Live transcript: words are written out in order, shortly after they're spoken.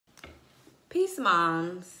Peace,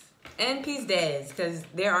 moms, and peace, dads, because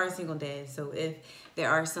there are single dads. So if there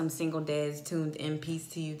are some single dads tuned in, peace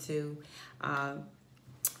to you too.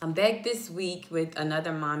 I'm back this week with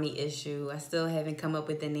another mommy issue. I still haven't come up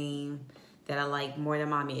with a name that I like more than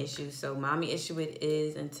mommy issue. So mommy issue it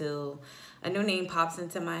is until a new name pops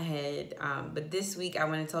into my head. But this week I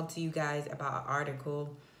want to talk to you guys about an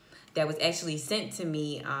article that was actually sent to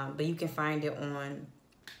me, but you can find it on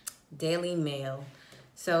Daily Mail.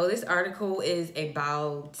 So this article is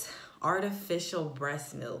about artificial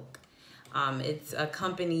breast milk. It's a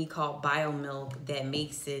company called BIOMILQ that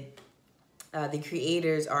makes it. The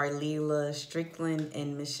creators are Leela Strickland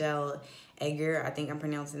and Michelle Egger. I think I'm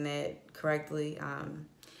pronouncing that correctly.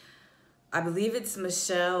 I believe it's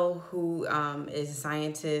Michelle who is a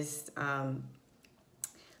scientist.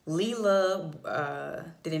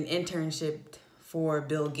 Leela did an internship for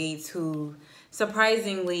Bill Gates, who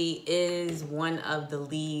surprisingly is one of the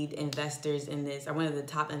lead investors in this, or one of the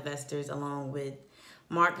top investors, along with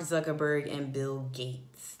Mark Zuckerberg and Bill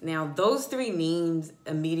Gates. Now, those three names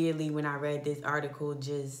immediately when I read this article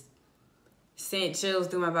just sent chills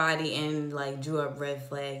through my body and like drew up red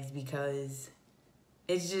flags, because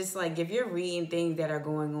it's just like, if you're reading things that are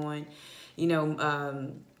going on, you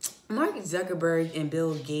know, Mark Zuckerberg and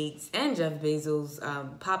Bill Gates and Jeff Bezos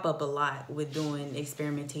pop up a lot with doing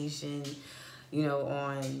experimentation, you know,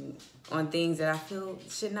 on things that I feel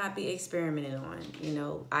should not be experimented on, you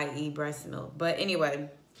know, i.e. breast milk. But anyway,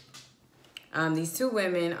 these two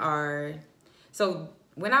women are, so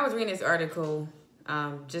when I was reading this article,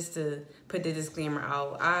 just to put the disclaimer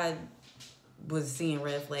out, I was seeing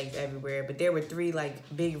red flags everywhere, but there were three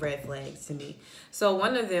like big red flags to me. So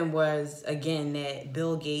one of them was, again, that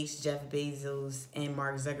Bill Gates, Jeff Bezos, and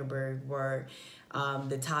Mark Zuckerberg were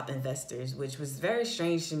the top investors, which was very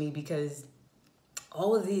strange to me because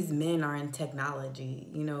all of these men are in technology.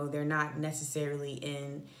 You know, they're not necessarily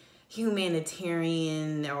in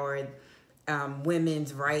humanitarian or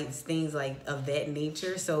women's rights, things like of that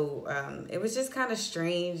nature. So it was just kind of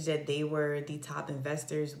strange that they were the top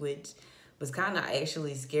investors, which was kind of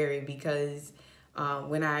actually scary, because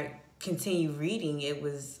when I continue reading, it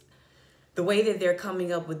was the way that they're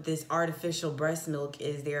coming up with this artificial breast milk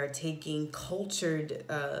is they are taking cultured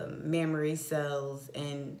mammary cells,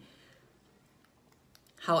 and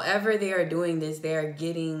however they are doing this, they are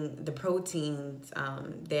getting the proteins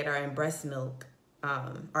that are in breast milk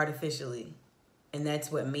artificially. And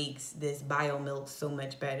that's what makes this BIOMILQ so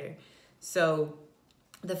much better. So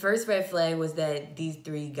the first red flag was that these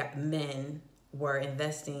three men were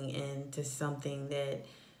investing into something that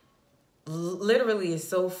literally is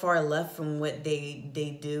so far left from what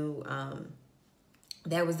they do.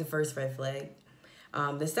 That was the first red flag.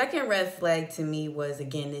 The second red flag to me was,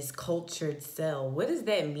 again, this cultured cell. What does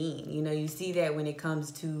that mean? You know, you see that when it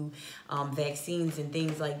comes to vaccines and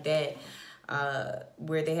things like that,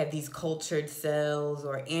 where they have these cultured cells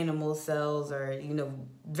or animal cells, or, you know,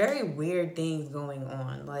 very weird things going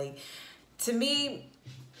on. Like, to me,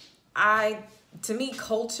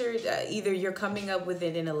 cultured, either you're coming up with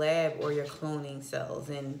it in a lab or you're cloning cells,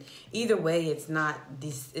 and either way, it's not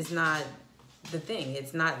the thing.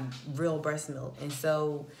 It's not real breast milk. And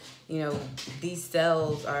so, you know, these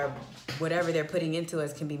cells are, whatever they're putting into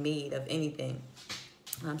us can be made of anything.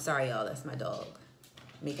 I'm sorry, y'all, that's my dog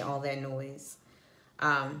making all that noise.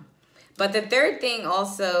 But the third thing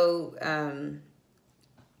also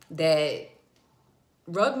that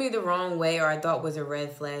rubbed me the wrong way, or I thought was a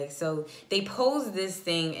red flag. So they posed this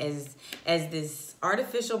thing as this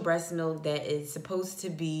artificial breast milk that is supposed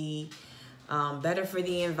to be better for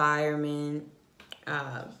the environment,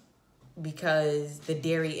 because the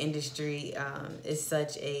dairy industry is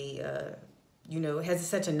such a, you know, has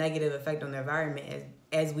such a negative effect on the environment,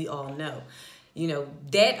 as we all know. You know,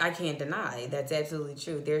 that I can't deny. That's absolutely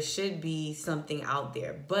true. There should be something out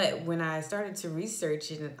there. But when I started to research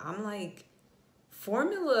it, I'm like,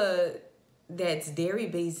 formula that's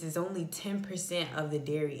dairy-based is only 10% of the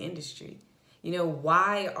dairy industry. You know,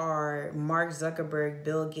 why are Mark Zuckerberg,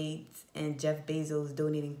 Bill Gates, and Jeff Bezos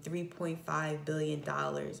donating $3.5 billion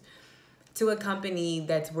to a company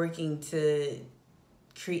that's working to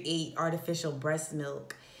create artificial breast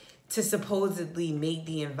milk to supposedly make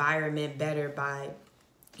the environment better by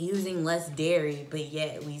using less dairy, but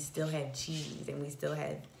yet we still have cheese and we still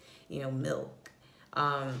have, you know, milk.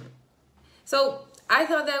 So I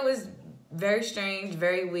thought that was very strange,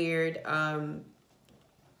 very weird.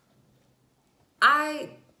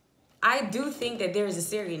 I do think that there is a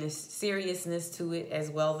seriousness to it as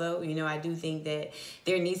well, though. You know, I do think that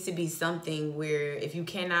there needs to be something where if you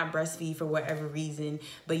cannot breastfeed for whatever reason,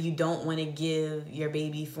 but you don't want to give your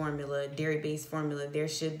baby formula, dairy-based formula, there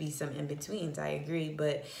should be some in-betweens. I agree.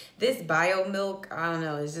 But this BIOMILQ, I don't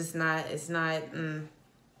know, it's just not,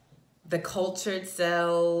 the cultured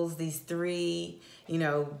cells, these three, you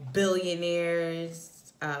know,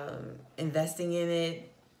 billionaires investing in it,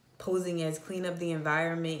 posing as clean up the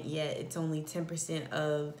environment, yet it's only 10%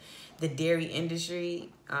 of the dairy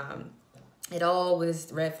industry. It all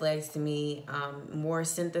was red flags to me. More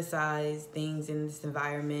synthesized things in this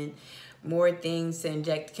environment, more things to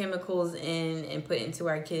inject chemicals in and put into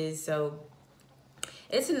our kids. So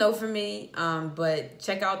it's a no for me, but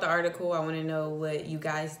check out the article. I want to know what you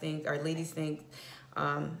guys think, or ladies think,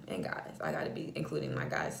 and guys. I got to be including my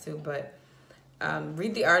guys too, but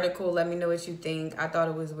read the article. Let me know what you think. I thought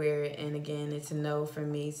it was weird, and again, it's a no for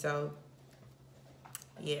me. So,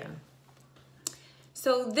 yeah.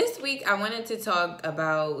 So this week, I wanted to talk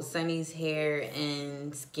about Sunny's hair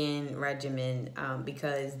and skin regimen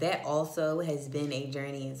because that also has been a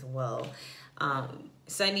journey as well.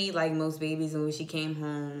 Sunny, like most babies, when she came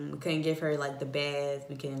home, we couldn't give her like the bath.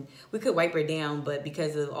 We could wipe her down, but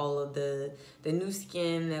because of all of the new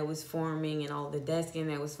skin that was forming and all the dead skin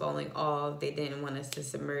that was falling off, they didn't want us to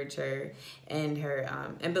submerge her, and her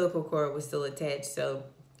umbilical cord was still attached. So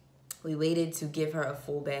we waited to give her a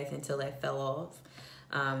full bath until that fell off.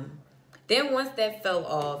 Then once that fell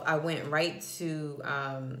off, I went right to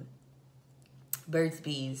Burt's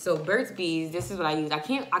Bees. So Burt's Bees, this is what I use. I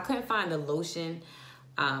couldn't find the lotion.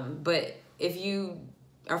 But if you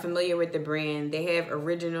are familiar with the brand, they have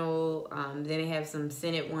original, then they have some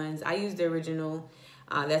scented ones. I use the original.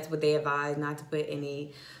 That's what they advise, not to put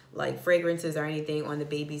any like fragrances or anything on the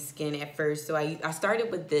baby's skin at first. So I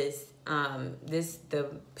started with this,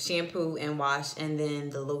 the shampoo and wash, and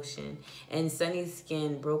then the lotion. And Sunny's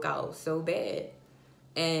skin broke out so bad.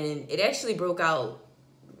 And it actually broke out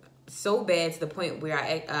so bad to the point where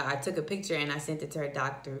I took a picture and I sent it to her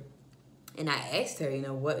doctor. And I asked her, you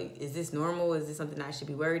know, what is this normal? Is this something I should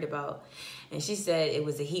be worried about? And she said it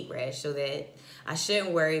was a heat rash, so that I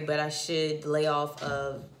shouldn't worry, but I should lay off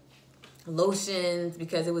of lotions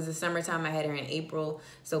because it was the summertime. I had her in April,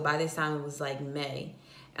 so by this time it was like May.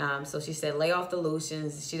 So she said lay off the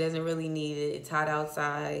lotions. She doesn't really need it. It's hot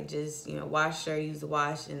outside. Just, you know, wash her, use the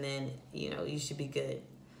wash, and then, you know, you should be good.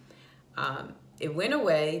 It went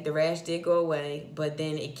away. The rash did go away, but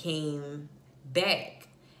then it came back.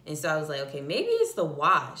 And so I was like, okay, maybe it's the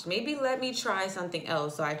wash. Maybe let me try something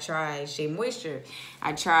else. So I tried Shea Moisture.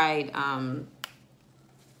 I tried,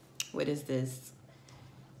 what is this?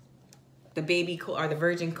 The the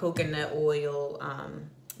virgin coconut oil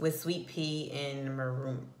with sweet pea and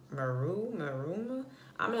maruma.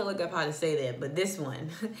 I'm gonna look up how to say that, but this one.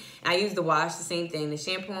 I used the wash, the same thing, the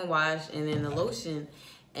shampoo and wash, and then the lotion.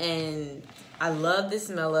 And I love the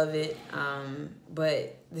smell of it,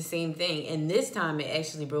 but the same thing. And this time it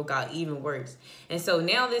actually broke out even worse. And so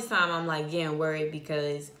now this time I'm like getting worried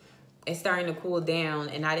because it's starting to cool down,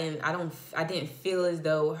 and I didn't feel as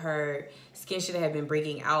though her skin should have been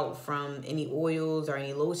breaking out from any oils or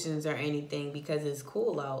any lotions or anything because it's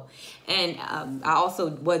cool out. And I also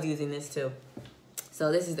was using this too.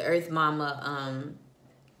 So this is the Earth Mama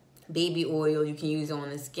baby oil. You can use it on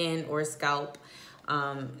the skin or scalp.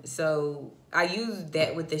 So I used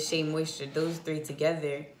that with the Shea Moisture, those three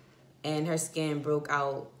together, and her skin broke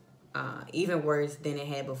out even worse than it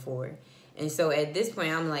had before. And so at this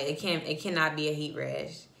point, I'm like, it cannot be a heat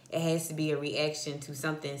rash. It has to be a reaction to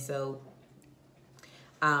something. So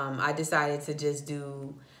I decided to just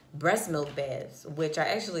do breast milk baths, which I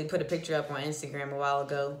actually put a picture up on Instagram a while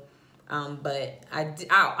ago. But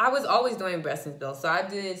I was always doing breast milk. So I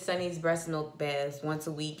did Sunny's breast milk baths once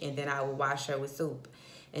a week, and then I would wash her with soap.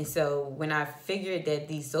 And so when I figured that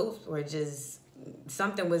these soaps were just,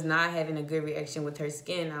 something was not having a good reaction with her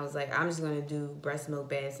skin, I was like, I'm just going to do breast milk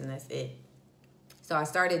baths, and that's it. So I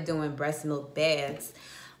started doing breast milk baths,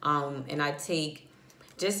 and I take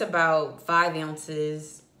just about 5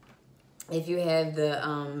 ounces. If you have the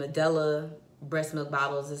Medela breast milk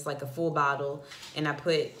bottles, it's like a full bottle, and I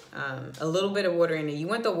put a little bit of water in it. You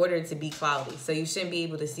want the water to be cloudy, so you shouldn't be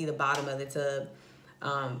able to see the bottom of the tub.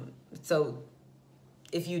 So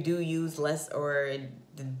if you do use less, or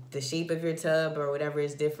the shape of your tub or whatever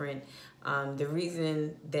is different, the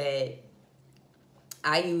reason that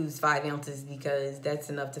I use 5 ounces because that's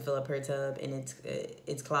enough to fill up her tub, and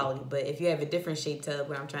it's cloudy. But if you have a different shaped tub,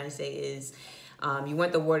 what I'm trying to say is you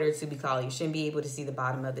want the water to be cloudy. You shouldn't be able to see the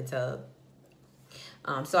bottom of the tub.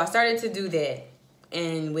 So I started to do that.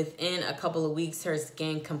 And within a couple of weeks, her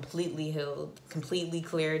skin completely healed, completely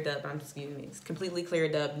cleared up. Completely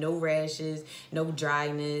cleared up. No rashes, no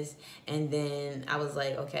dryness. And then I was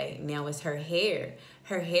like, okay, now it's her hair.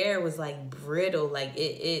 Her hair was like brittle. Like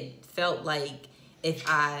it felt like if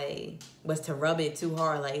I was to rub it too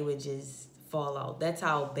hard, like it would just fall out. That's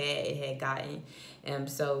how bad it had gotten.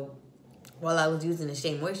 So while I was using the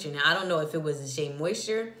Shea Moisture, now I don't know if it was the Shea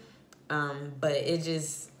Moisture, but it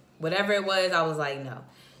just, whatever it was, I was like, no,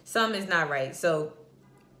 something is not right. So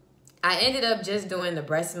I ended up just doing the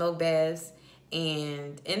breast milk baths.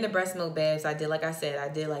 And in the breast milk baths, I did, like I said,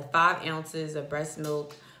 I did like 5 ounces of breast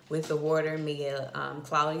milk with the water, make it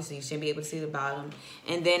cloudy so you shouldn't be able to see the bottom.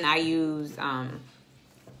 And then I used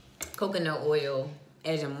coconut oil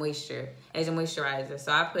as your moisturizer.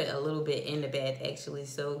 So I put a little bit in the bath actually,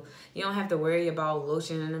 so you don't have to worry about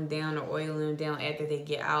lotioning them down or oiling them down after they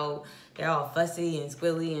get out. They're all fussy and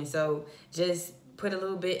squilly, and so just put a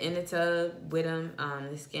little bit in the tub with them.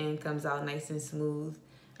 The skin comes out nice and smooth.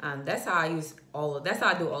 That's how I use that's how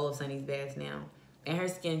I do all of Sunny's baths now. And her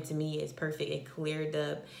skin to me is perfect. It cleared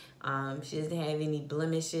up. She doesn't have any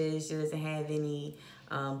blemishes. She doesn't have any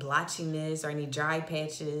blotchiness or any dry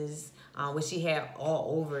patches. Which she had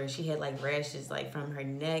all over. She had like rashes like from her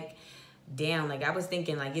neck down. Like I was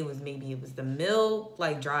thinking like maybe it was the milk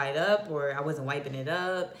like dried up, or I wasn't wiping it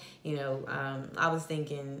up. You know, I was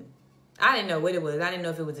thinking, I didn't know what it was. I didn't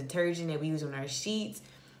know if it was detergent that we use on our sheets.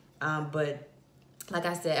 But like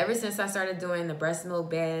I said, ever since I started doing the breast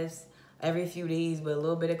milk baths every few days with a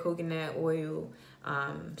little bit of coconut oil,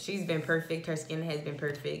 she's been perfect. Her skin has been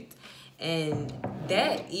perfect. And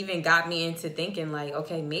that even got me into thinking like,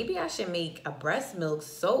 okay, maybe I should make a breast milk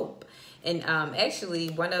soap. And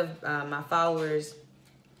actually one of my followers,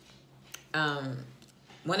 one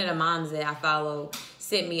of the moms that I follow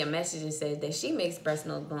sent me a message and said that she makes breast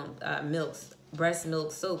milk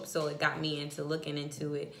soap. So it got me into looking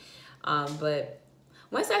into it. But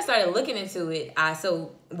once I started looking into it,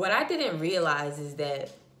 so what I didn't realize is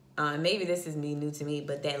that maybe this is new to me,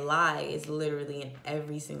 but that lye is literally in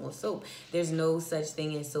every single soap. There's no such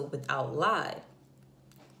thing as soap without lye.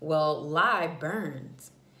 Well, lye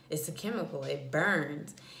burns. It's a chemical. It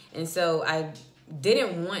burns. And so I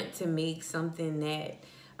didn't want to make something that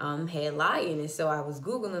had lye in it. So I was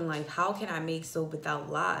Googling, like, how can I make soap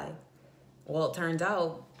without lye? Well, it turns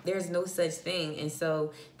out there's no such thing. And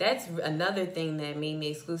so that's another thing that made me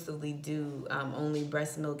exclusively do only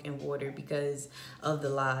breast milk and water, because of the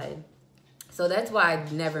lye. So that's why I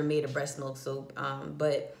never made a breast milk soap.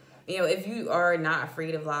 But you know, if you are not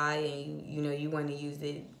afraid of lye and you know you want to use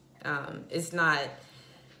it, it's not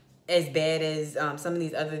as bad as some of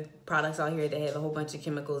these other products out here that have a whole bunch of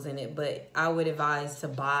chemicals in it. But I would advise to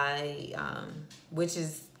buy, which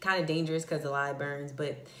is kind of dangerous because the lye burns,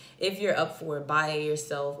 but if you're up for it, buy it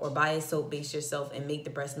yourself or buy a soap base yourself and make the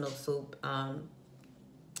breast milk soap.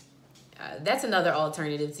 That's another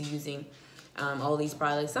alternative to using all these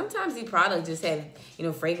products. Sometimes these products just have, you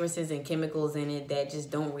know, fragrances and chemicals in it that just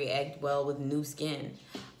don't react well with new skin.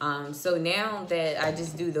 So now that I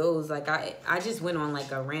just do those, like I just went on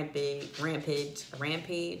like a rampage,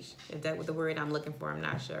 if that's what the word I'm looking for, I'm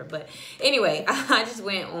not sure. But anyway, I just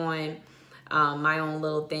went on my own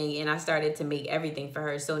little thing and I started to make everything for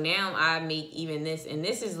her. So now I make even this, and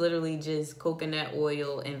this is literally just coconut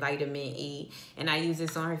oil and vitamin E, and I use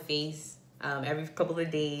this on her face every couple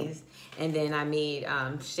of days. And then I made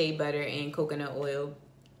shea butter and coconut oil,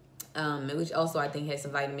 which also I think has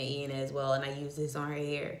some vitamin E in it as well, and I use this on her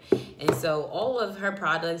hair. And so all of her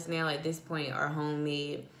products now at this point are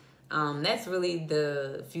homemade. That's really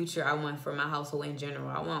the future I want for my household in general.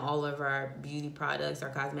 I want all of our beauty products, our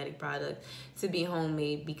cosmetic products, to be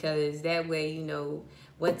homemade, because that way you know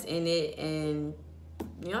what's in it and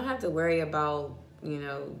you don't have to worry about, you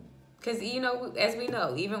know, because, you know, as we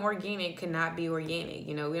know, even organic cannot be organic.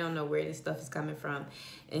 You know, we don't know where this stuff is coming from.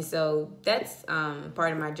 And so that's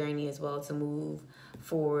part of my journey as well, to move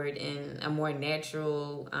forward in a more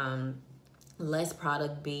natural, less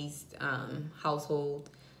product-based household.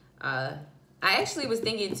 I actually was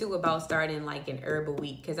thinking too about starting like an herb a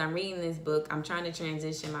week, because I'm reading this book. I'm trying to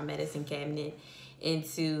transition my medicine cabinet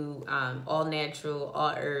into all natural,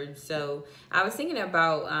 all herbs. So I was thinking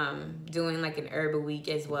about doing like an herb a week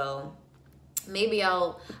as well. Maybe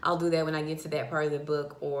I'll do that when I get to that part of the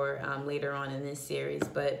book, or later on in this series.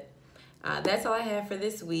 But that's all I have for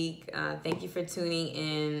this week. Thank you for tuning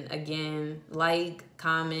in. Again, like,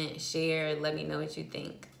 comment, share, let me know what you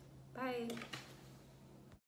think.